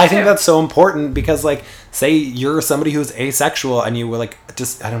 like, I think that's so important because, like, say you're somebody who's asexual and you were, like,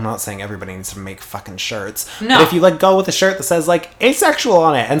 I'm not saying everybody needs to make fucking shirts. No. But if you, like, go with a shirt that says, like, asexual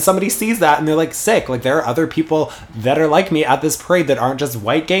on it and somebody sees that and they're, like, sick. Like, there are other people that are like me at this parade that aren't just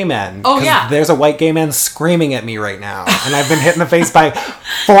white gay men. Oh, yeah. There's a white gay man screaming at me right now. And I've been hit in the face by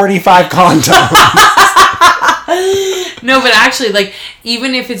 45 condoms. No, but actually, like,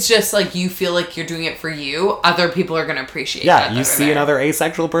 even if it's just, like, you feel like you're doing it for you, other people are going to appreciate that. Yeah, you see another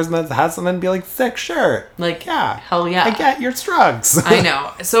asexual person that has something and be like, sick shirt. Like, yeah. Hell yeah. I get your strugs. I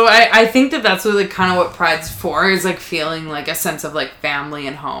know. So I think that that's what, like, kind of what Pride's for, is, like, feeling, like, a sense of, like, family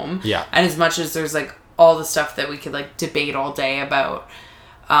and home. Yeah. And as much as there's, like, all the stuff that we could, like, debate all day about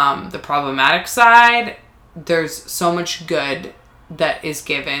the problematic side, there's so much good that is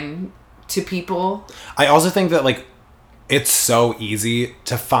given to people. I also think that, like, it's so easy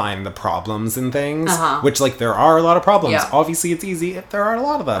to find the problems in things, which, like, there are a lot of problems. Yeah. Obviously, it's easy if there are a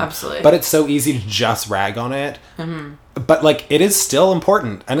lot of them. Absolutely. But it's so easy to just rag on it. Mm-hmm. But, like, it is still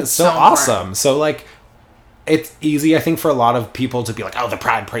important, and it's still awesome. Important. So, like, it's easy, I think, for a lot of people to be like, oh, the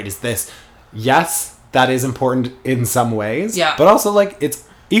Pride Parade is this. Yes, that is important in some ways. Yeah. But also, like, it's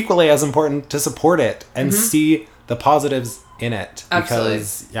equally as important to support it and see the positives in it. Absolutely.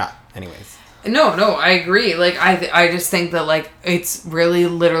 Because, yeah, anyways. No, I agree. Like, I just think that, like, it's really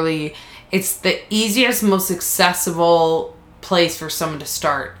literally, it's the easiest, most accessible place for someone to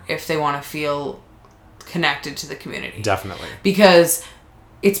start if they want to feel connected to the community. Definitely. Because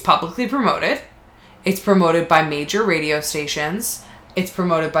it's publicly promoted. It's promoted by major radio stations. It's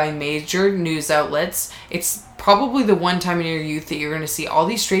promoted by major news outlets. It's probably the one time in your youth that you're going to see all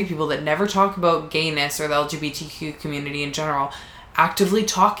these straight people that never talk about gayness or the LGBTQ community in general actively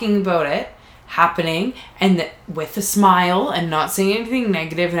talking about it, happening, and with a smile and not saying anything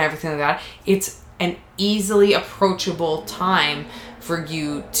negative and everything like that. It's an easily approachable time for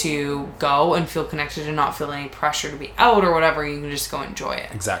you to go and feel connected and not feel any pressure to be out or whatever. You can just go enjoy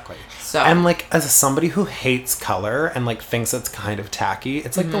it. Exactly. So, and like, as somebody who hates color and like thinks it's kind of tacky,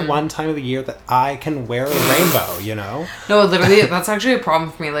 it's like the one time of the year that I can wear a rainbow, you know? No, literally, that's actually a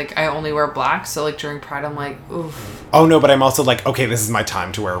problem for me. Like, I only wear black, so like during Pride, I'm like, oof. Oh no, but I'm also like, okay, this is my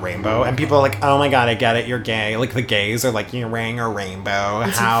time to wear a rainbow. And people are like, oh my god, I get it, you're gay. Like, the gays are like, you're wearing a rainbow.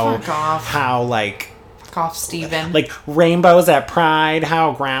 It's like, fuck off. How, like... Fuck off, Steven. Like, rainbows at Pride,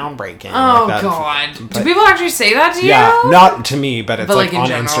 how groundbreaking. Oh, like God. Do people actually say that to you? Yeah, not to me, but it's like on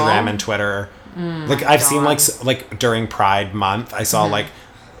general? Instagram and Twitter. Like, I've seen like during Pride Month, I saw like,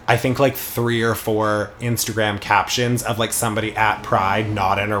 I think like 3 or 4 Instagram captions of like somebody at Pride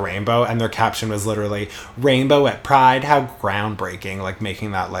not in a rainbow, and their caption was literally, rainbow at Pride, how groundbreaking, like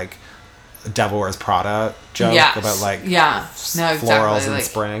making that like Devil Wears Prada joke about like florals in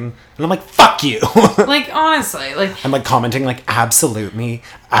spring. And I'm like, fuck you. Like, honestly, like, I'm like commenting like, absolute me,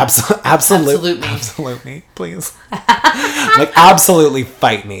 please. Like, absolutely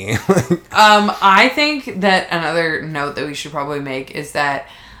fight me. I think that another note that we should probably make is that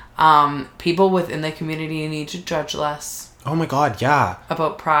people within the community need to judge less. Oh my god, yeah.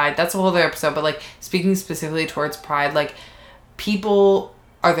 About Pride. That's a whole other episode, but like, speaking specifically towards Pride, like, people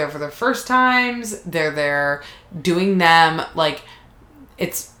are there for their first times, they're there doing them, like,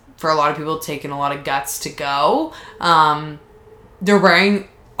 it's, for a lot of people, taking a lot of guts to go. They're wearing,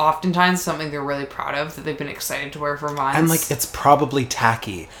 oftentimes, something they're really proud of, that they've been excited to wear for months. And, like, it's probably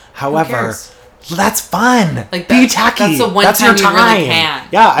tacky. However, that's fun. Like, be tacky. That's the one time your time. You really can.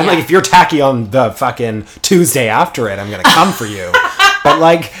 Yeah, and like, if you're tacky on the fucking Tuesday after it, I'm gonna come for you. But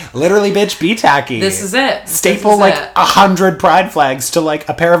like, literally, bitch, be tacky. This is it. Staple like 100 Pride flags to like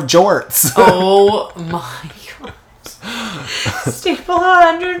a pair of jorts. Oh my god. Staple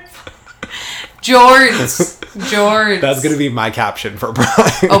 100 jorts. That's gonna be my caption for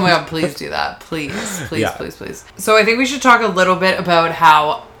Pride. Oh my god, please do that. Please. So I think we should talk a little bit about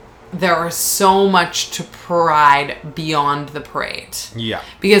how there is so much to Pride beyond the parade. Yeah.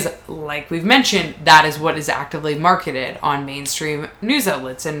 Because, like we've mentioned, that is what is actively marketed on mainstream news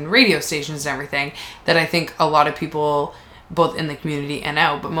outlets and radio stations and everything, that I think a lot of people, both in the community and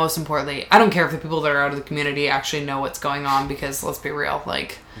out, but most importantly, I don't care if the people that are out of the community actually know what's going on, because, let's be real,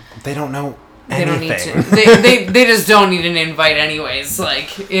 like... They don't know They anything. don't need to... They just don't need an invite anyways. Like,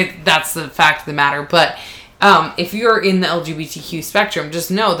 that's the fact of the matter. But... if you're in the LGBTQ spectrum, just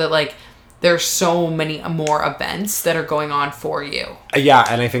know that, like, there's so many more events that are going on for you. Yeah,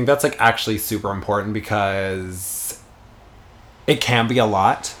 and I think that's, like, actually super important, because it can be a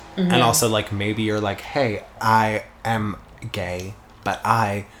lot. Mm-hmm. And also, like, maybe you're like, hey, I am gay, but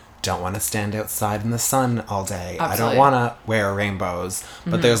I don't want to stand outside in the sun all day. Absolutely. I don't want to wear rainbows.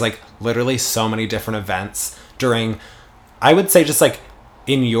 But there's, like, literally so many different events during, I would say, just, like,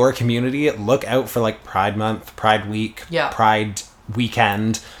 in your community, look out for like Pride Month, Pride Week, Pride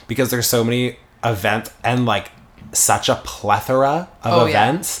Weekend, because there's so many events and like such a plethora of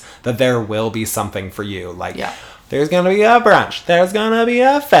events that there will be something for you. Like, there's gonna be a brunch, there's gonna be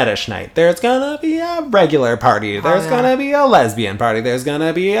a fetish night, there's gonna be a regular party, there's gonna be a lesbian party, there's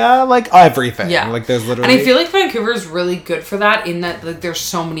gonna be a, like, everything. Like, there's literally... And I feel like Vancouver is really good for that, in that, like, there's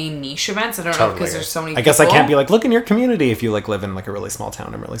so many niche events. I don't know, because there's so many I guess I can't be like, look in your community if you, like, live in, like, a really small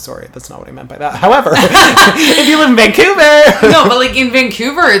town. I'm really sorry. That's not what I meant by that. However, if you live in Vancouver... No, but, like, in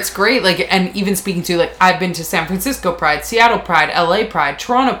Vancouver, it's great. Like, and even speaking to, like, I've been to San Francisco Pride, Seattle Pride, LA Pride,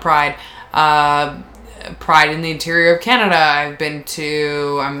 Toronto Pride, Pride in the interior of Canada. I've been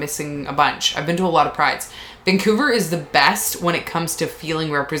to... I'm missing a bunch. I've been to a lot of Prides. Vancouver is the best when it comes to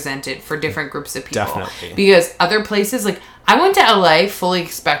feeling represented for different groups of people. Definitely. Because other places, like, I went to LA fully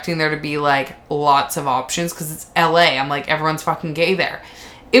expecting there to be, like, lots of options, because it's LA. I'm like, everyone's fucking gay there.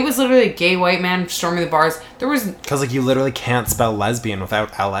 It was literally a gay white man storming the bars. There was... Because, like, you literally can't spell lesbian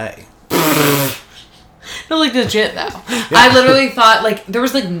without LA. No, like, legit, though. I literally thought, like, there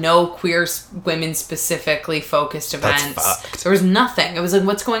was, like, no queer women specifically focused events. That's fucked. There was nothing. It was like,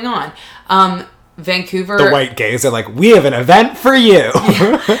 what's going on? Vancouver... The white gays are like, we have an event for you.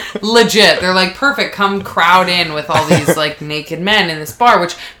 Legit. They're like, perfect, come crowd in with all these, like, naked men in this bar,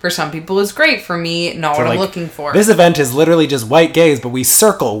 which for some people is great. For me, not what I'm looking for. This event is literally just white gays, but we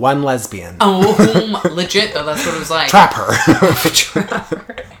circle one lesbian. Oh, legit, though. That's what it was like. Trap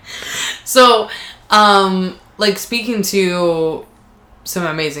her. So, like, speaking to some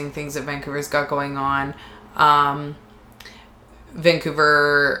amazing things that Vancouver's got going on,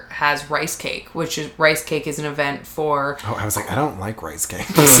 Vancouver has Rice Cake, which is Rice Cake is an event for... Oh, I was like, I don't like rice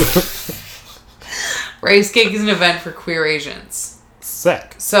cakes. Rice Cake is an event for queer Asians.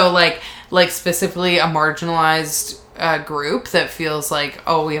 Sick. So, like specifically a marginalized group that feels like,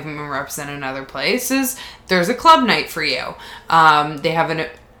 oh, we haven't been represented in other places. There's a club night for you. They have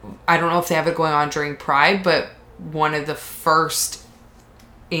I don't know if they have it going on during Pride, but one of the first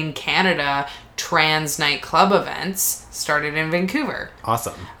in Canada trans nightclub events started in Vancouver.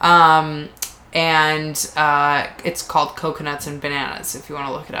 Awesome. And it's called Coconuts and Bananas, if you want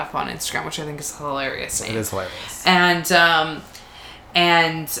to look it up on Instagram, which I think is a hilarious name. It is hilarious.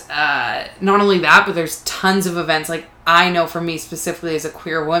 And not only that, but there's tons of events. Like, I know for me specifically as a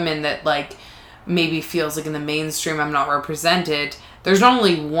queer woman that, like, maybe feels like in the mainstream I'm not represented. There's not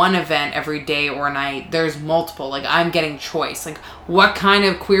only one event every day or night. There's multiple. Like, I'm getting choice. Like, what kind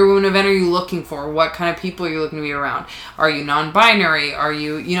of queer woman event are you looking for? What kind of people are you looking to be around? Are you non-binary? Are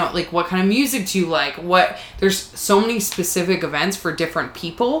you, like, what kind of music do you like? There's so many specific events for different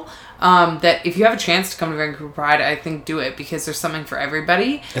people that if you have a chance to come to Vancouver Pride, I think do it, because there's something for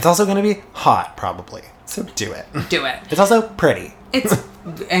everybody. It's also going to be hot, probably. So do it. Do it. It's also pretty.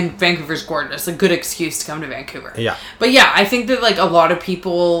 And Vancouver's gorgeous. A good excuse to come to Vancouver. Yeah. But yeah, I think that, like, a lot of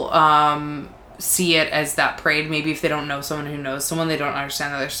people see it as that parade. Maybe if they don't know someone who knows someone, they don't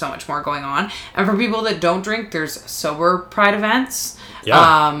understand that there's so much more going on. And for people that don't drink, there's sober Pride events.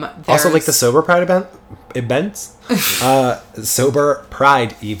 Yeah. Also, like, the sober Pride events. Sober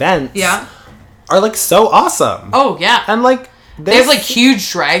Pride events. Yeah. Are, like, so awesome. Oh, yeah. And, like, they have, like, huge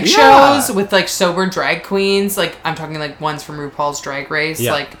drag shows with, like, sober drag queens. Like, I'm talking, like, ones from RuPaul's Drag Race.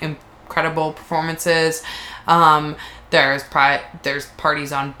 Yeah. Like, incredible performances. There's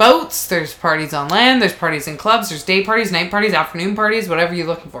parties on boats. There's parties on land. There's parties in clubs. There's day parties, night parties, afternoon parties, whatever you're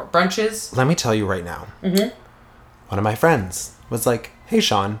looking for. Brunches. Let me tell you right now. Mm-hmm. One of my friends was like, hey,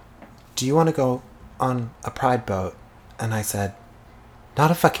 Sean, do you want to go on a Pride boat? And I said,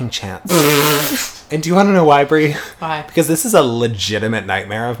 not a fucking chance. And do you want to know why, Brie? Why? Because this is a legitimate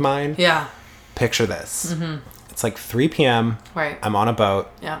nightmare of mine. Yeah. Picture this. Mm-hmm. It's like 3 p.m. Right. I'm on a boat.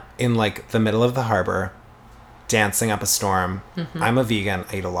 Yeah. In, like, the middle of the harbor, dancing up a storm. Mm-hmm. I'm a vegan.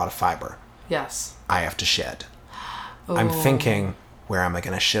 I eat a lot of fiber. Yes. I have to shit. Ooh. I'm thinking, where am I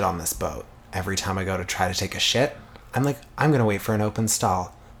going to shit on this boat? Every time I go to try to take a shit, I'm like, I'm going to wait for an open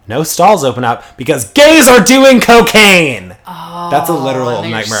stall. No stalls open up because gays are doing cocaine. Oh, that's a literal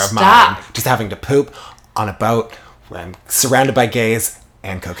nightmare of mine. Just having to poop on a boat where I'm surrounded by gays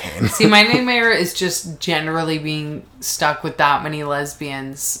and cocaine. See, my nightmare is just generally being stuck with that many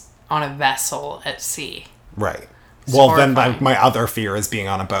lesbians on a vessel at sea. Right. Well, then my other fear is being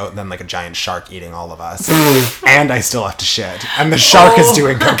on a boat and then, like, a giant shark eating all of us. And I still have to shit. And the shark is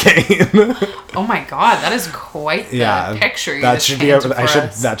doing cocaine. Oh my god, that is quite the picture you that should be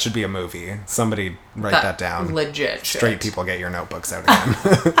that should be a movie. Somebody write that down. Legit. Straight people, get your notebooks out again.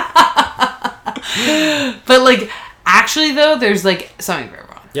 But, like, actually though, there's, like, something for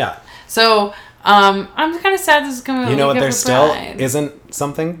everyone. Yeah. So, I'm kind of sad this is coming. You know what there still isn't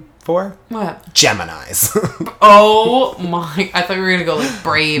something for? What? Geminis. Oh my! I thought we were gonna go like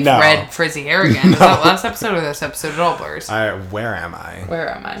brave red frizzy hair again. Was that last episode or this episode? It all blurs. Where am I? Where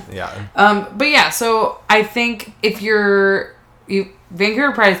am I? Yeah. But yeah. So I think if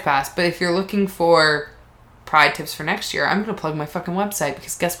Vancouver Pride is past, but if you're looking for Pride tips for next year, I'm gonna plug my fucking website,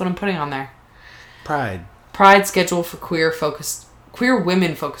 because guess what I'm putting on there? Pride schedule for queer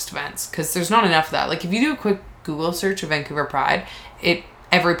women focused events, because there's not enough of that. Like, if you do a quick Google search of Vancouver Pride,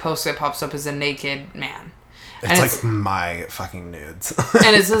 every post that pops up is a naked man. It's like my fucking nudes.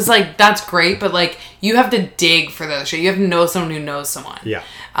 And it's just like, that's great, but like, you have to dig for those shit. You have to know someone who knows someone. Yeah.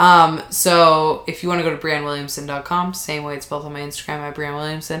 So if you want to go to BrianneWilliamson.com, same way it's both on my Instagram at Brianne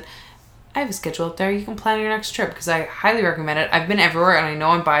Williamson, I have a schedule up there. You can plan your next trip, because I highly recommend it. I've been everywhere, and I know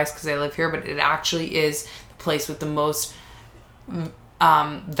I'm biased because I live here, but it actually is the place with the most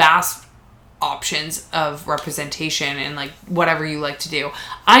vast options of representation and like whatever you like to do.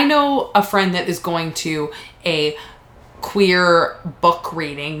 I know a friend that is going to a queer book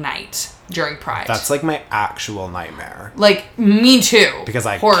reading night during Pride. That's like my actual nightmare. Like, me too. Because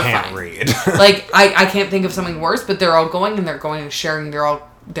I can't read. Like, I can't think of something worse, but they're all going, and they're going and sharing they're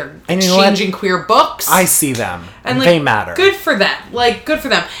exchanging queer books. I see them. And like, they matter. Good for them. Like, good for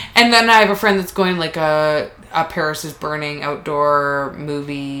them. And then I have a friend that's going like a Paris is Burning outdoor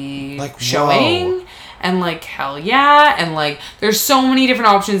movie like, showing. Whoa. And like, hell yeah. And like, there's so many different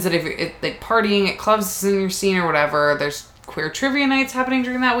options that if you're like partying at clubs in your scene or whatever, there's queer trivia nights happening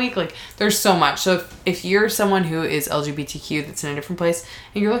during that week. Like, there's so much. So if you're someone who is LGBTQ that's in a different place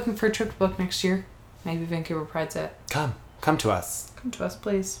and you're looking for a trip to book next year, Maybe Vancouver Pride's it. Come to us. Come to us,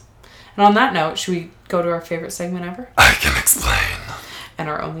 please. And on that note, should we go to our favorite segment ever? I can explain. And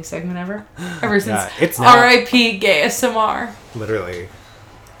our only segment ever? Ever since it's now. R.I.P. Gay ASMR. Literally.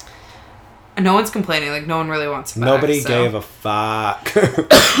 No one's complaining. Like, no one really wants it back. Nobody gave a fuck.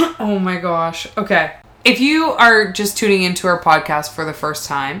 Oh my gosh. Okay. If you are just tuning into our podcast for the first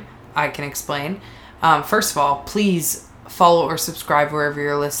time, I can explain. First of all, please follow or subscribe wherever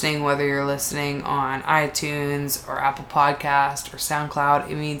you're listening, whether you're listening on iTunes or Apple Podcast or SoundCloud.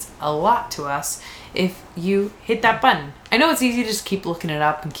 It means a lot to us if you hit that button. I know it's easy to just keep looking it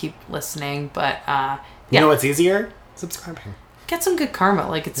up and keep listening, but You know what's easier? Subscribing. Get some good karma.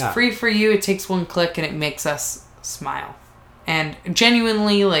 Like, it's free for you. It takes one click and it makes us smile. And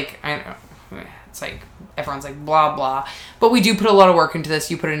genuinely, like, I know, it's like everyone's like blah blah, but we do put a lot of work into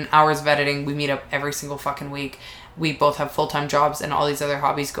this. You put in hours of editing. We meet up every single fucking week. We both have full-time jobs and all these other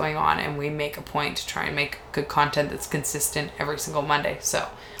hobbies going on, and we make a point to try and make good content that's consistent every single Monday. So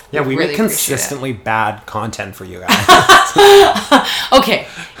yeah, we really make consistently bad content for you guys. Okay,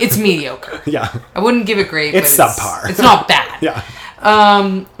 it's mediocre. Yeah, I wouldn't give it great. It's subpar. It's not bad. Yeah.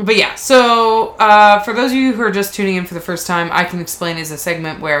 But yeah, so for those of you who are just tuning in for the first time, I Can Explain is a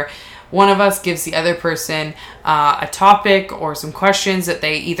segment where one of us gives the other person a topic or some questions that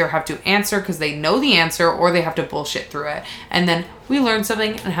they either have to answer because they know the answer or they have to bullshit through it. And then we learn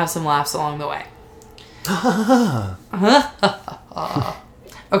something and have some laughs along the way.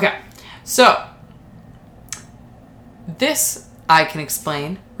 Okay, so this I Can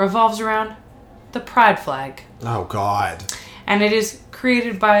Explain revolves around the pride flag. Oh, God. And it is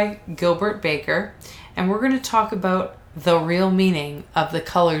created by Gilbert Baker. And we're going to talk about the real meaning of the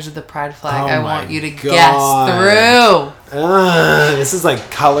colors of the pride flag. I want you to guess through. This is like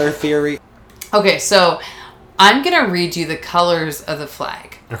color theory. Okay, so I'm going to read you the colors of the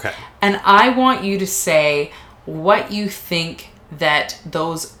flag. Okay. And I want you to say what you think that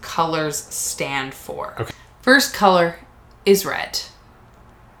those colors stand for. Okay. First color is red.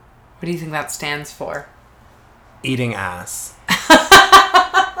 What do you think that stands for? Eating ass.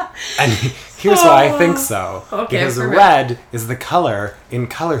 And here's why I think so. Okay, because red is the color in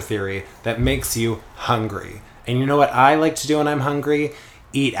color theory that makes you hungry. And you know what I like to do when I'm hungry?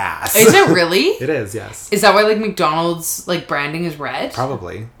 Eat ass. Is it really? It is, yes. Is that why like McDonald's like branding is red?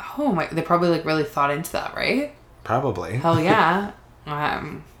 Probably. Oh my! They probably like really thought into that, right? Probably. Hell yeah.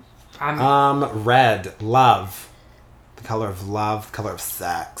 Red, love. The color of love, the color of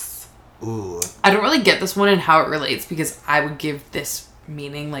sex. Ooh. I don't really get this one and how it relates because I would give this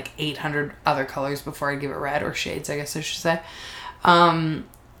meaning like 800 other colors before I give it red, or shades, I guess I should say.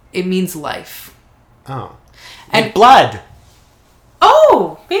 It means life. Oh. And blood.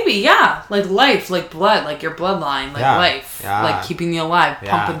 Oh, maybe, yeah. Like life, like blood, like your bloodline, like life. Yeah. Like keeping you alive,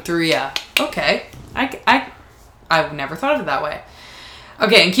 pumping through you. Okay. I've never thought of it that way.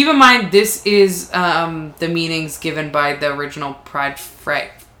 Okay, and keep in mind, this is the meanings given by the original Pride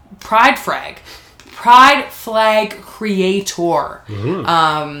Flag creator.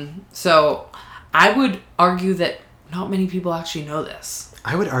 Mm-hmm. So I would argue that not many people actually know this.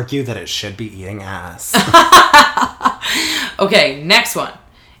 I would argue that it should be eating ass. Okay, next one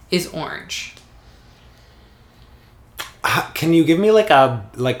is orange. Can you give me what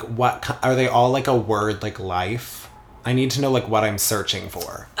are they all like a word like life? I need to know like what I'm searching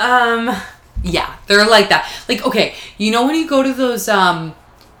for. Yeah, they're like that. Like, okay, you know when you go to those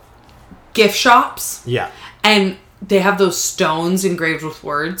gift shops? Yeah. And they have those stones engraved with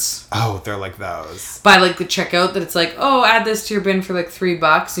words. Oh, they're like those. By like the checkout that it's like, oh, add this to your bin for like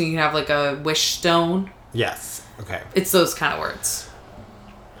 $3 and you can have like a wish stone. Yes. Okay. It's those kind of words.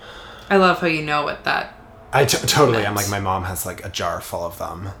 I love how you know what that totally meant. I'm like, my mom has like a jar full of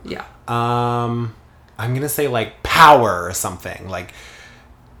them. Yeah. I'm gonna say like power or something, like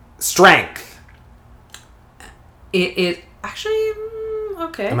strength. It actually,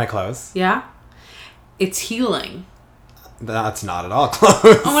 okay. Am I close? Yeah. It's healing. That's not at all close.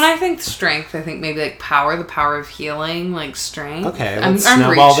 When I think strength, I think maybe like power, the power of healing, like strength. Okay, I'm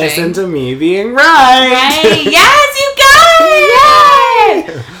snowball this reaching. into me being right. Right. Yes, you got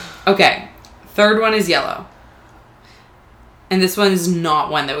it! Yay! Okay, third one is yellow. And this one is not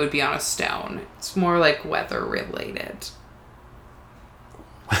one that would be on a stone. It's more like weather related.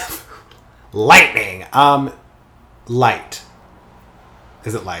 Lightning. Light.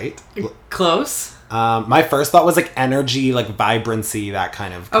 Is it light? Close. My first thought was like energy, like vibrancy, that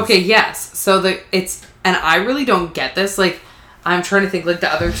kind of. Okay, yes. So and I really don't get this. Like, I'm trying to think, like the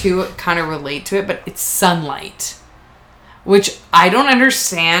other two kind of relate to it, but it's sunlight. Which I don't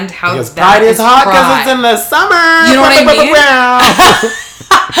understand how because that pride is hot because pride. it's in the summer. You know what I mean?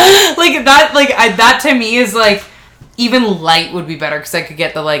 Like that, that to me is like, even light would be better because I could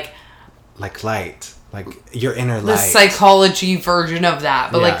get the like light, like your inner light. The psychology version of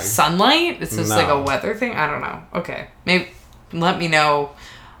that, but Yeah. like sunlight, it's just like a No. weather thing. I don't know. Okay, maybe let me know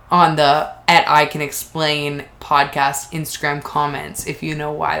on the I Can Explain podcast Instagram comments if you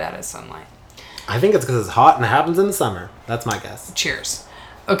know why that is sunlight. I think it's because it's hot and it happens in the summer. That's my guess. Cheers.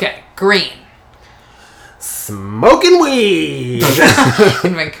 Okay, green. Smoking weed.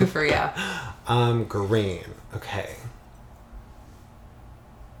 In Vancouver, yeah. Green. Okay.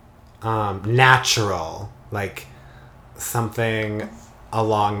 Natural, like something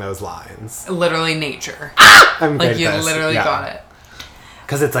along those lines. Literally nature. I'm Like good you at this. literally Yeah. got it.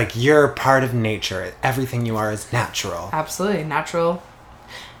 Because it's like you're part of nature. Everything you are is natural. Absolutely. Natural.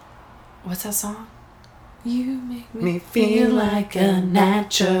 What's that song? You make me Me feel like a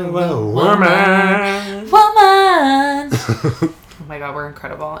natural woman. Woman. Oh my god, we're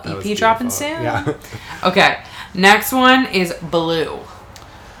incredible. That was EP dropping beautiful. soon. Yeah. Okay. Next one is blue.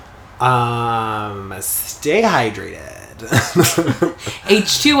 Stay hydrated.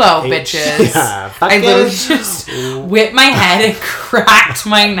 H2O, bitches. Yeah, fuck I literally it. just whipped my head and cracked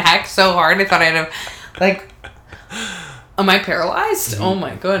my neck so hard I thought I'd have, like, am I paralyzed? Oh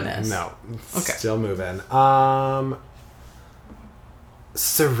my goodness. No. Okay. Still moving.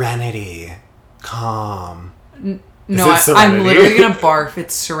 Serenity. Calm. No, Is it Serenity? I'm literally gonna barf.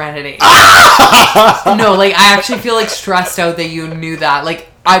 It's Serenity. No, like, I actually feel, like, stressed out that you knew that. Like,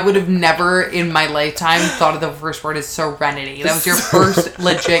 I would have never in my lifetime thought of the first word as Serenity. That was your first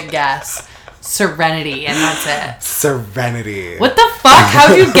legit guess. Serenity, and that's it. Serenity. What the fuck?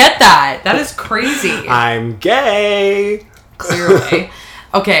 How'd you get that? That is crazy. I'm gay. Clearly.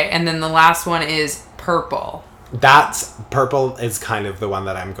 Okay, and then the last one is purple. That's purple is kind of the one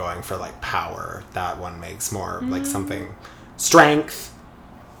that I'm going for, like power. That one makes more like something strength.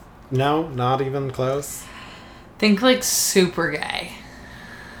 No, not even close. Think like super gay.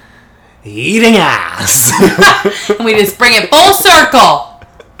 Eating ass. And we just bring it full circle.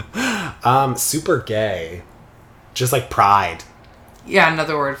 Super gay. Just like pride. Yeah,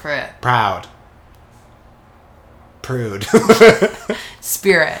 another word for it. Proud. Prude.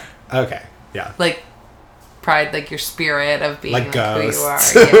 Spirit. Okay. Yeah. Like pride, like your spirit of being Like like who you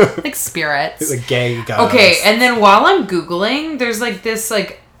ghosts. are. Yeah. Like spirits. It's a gay ghost. Okay, and then while I'm Googling, there's like this,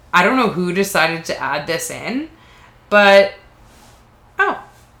 like, I don't know who decided to add this in, but, oh,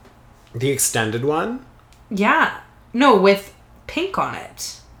 The extended one? yeah. No, with pink on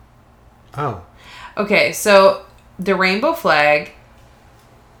it. Oh. Okay, so the rainbow flag,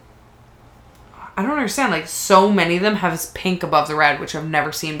 I don't understand. Like, so many of them have pink above the red, which I've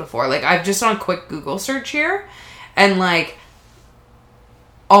never seen before. Like, I've just done a quick Google search here, and, like,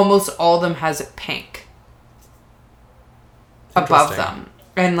 almost all of them has pink above Interesting. them.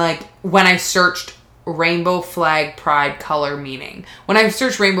 And, like, when I searched rainbow flag pride color meaning, when I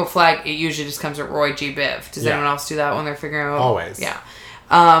search rainbow flag, it usually just comes with Roy G. Biv. Does Yeah. anyone else do that when they're figuring out? Always. Yeah.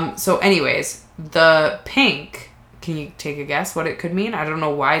 So anyways, the pink, can you take a guess what it could mean? I don't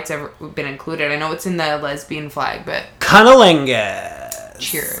know why it's ever been included. I know it's in the lesbian flag, but Cunnilingus.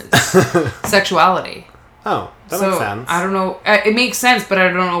 cheers. Sexuality. Oh, that So makes sense. I don't know. It makes sense, but I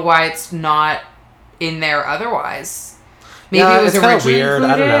don't know why it's not in there otherwise. Maybe yeah, it was it's kind originally of weird.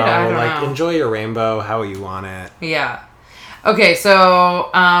 included. I don't know. know. Enjoy your rainbow how you want it. Yeah. Okay, so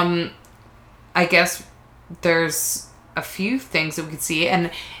I guess there's a few things that we could see,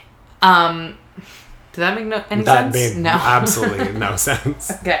 and did that make any That sense? made No. absolutely no sense.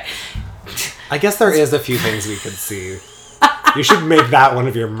 Okay. I guess there is a few things we could see. You should make that one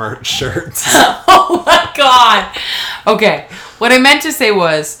of your merch shirts. Oh my god. Okay. What I meant to say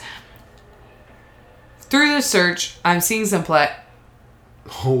was, through the search, I'm seeing some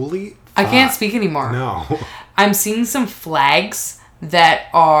Holy I can't fuck. speak anymore. No. I'm seeing some flags that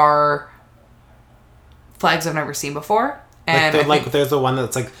are flags I've never seen before. And I think- There's the one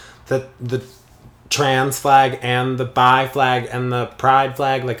that's like the trans flag and the bi flag and the pride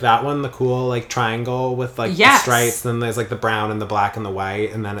flag, like that one, the cool like triangle with like Yes. the stripes. Then there's like the brown and the black and the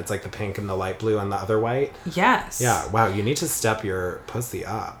white, and then it's like the pink and the light blue and the other white. yes. Yeah, wow, you need to step your pussy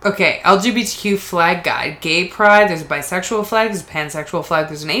up. Okay, LGBTQ flag guide. Gay pride, there's a bisexual flag, there's a pansexual flag,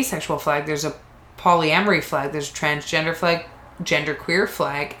 there's an asexual flag, there's a polyamory flag, there's a transgender flag, genderqueer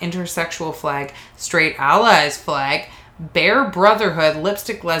flag, intersexual flag, straight allies flag, bear brotherhood,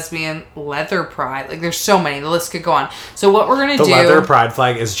 lipstick lesbian, leather pride. Like, there's so many. The list could go on. So what we're going to The do... leather pride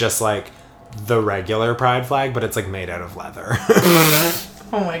flag is just like the regular pride flag, but it's like made out of leather.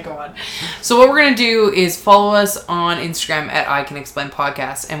 Oh my god. So what we're going to do is follow us on Instagram at I Can Explain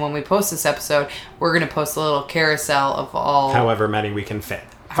Podcast. And when we post this episode, we're going to post a little carousel of all... However many we can fit.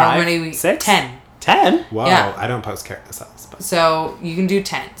 How many? 6? 10. 10? Whoa. Yeah. I don't post carousels. But. So you can do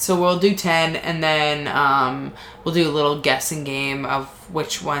 10. So we'll do 10 and then we'll do a little guessing game of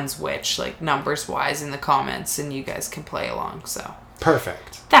which one's which, like numbers wise in the comments, and you guys can play along. So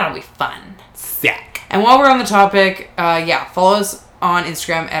Perfect. that'll be fun. Sick. And while we're on the topic, follow us on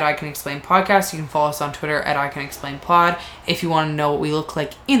Instagram at I Can Explain Podcast. You can follow us on Twitter at I Can Explain Pod. If you want to know what we look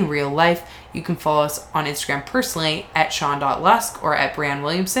like in real life, you can follow us on Instagram personally at Sean.Lusk or at Brianne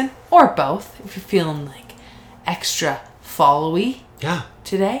Williamson, or both if you're feeling like extra followy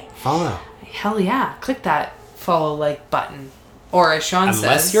today. Follow. Hell yeah. Click that follow like button. Or as Sean says...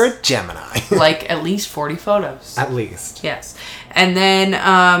 Unless you're a Gemini. like at least 40 photos. At least. Yes. And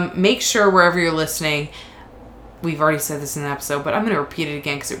then make sure wherever you're listening... We've already said this in the episode, but I'm going to repeat it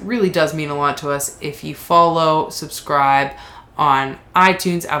again because it really does mean a lot to us. If you follow, subscribe on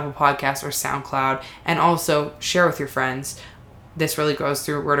iTunes, Apple Podcasts, or SoundCloud, and also share with your friends. This really goes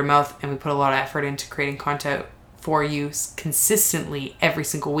through word of mouth, and we put a lot of effort into creating content for you consistently every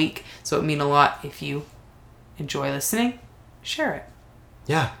single week. So it would mean a lot if you enjoy listening. Share it.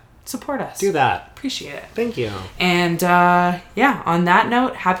 Yeah. Support us. Do that. Appreciate it. Thank you. And on that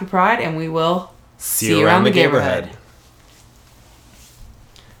note, happy Pride, and we will... See you around the neighborhood.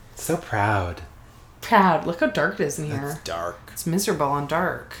 So proud. Proud. Look how dark it is in here. It's dark. It's miserable and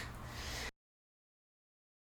dark.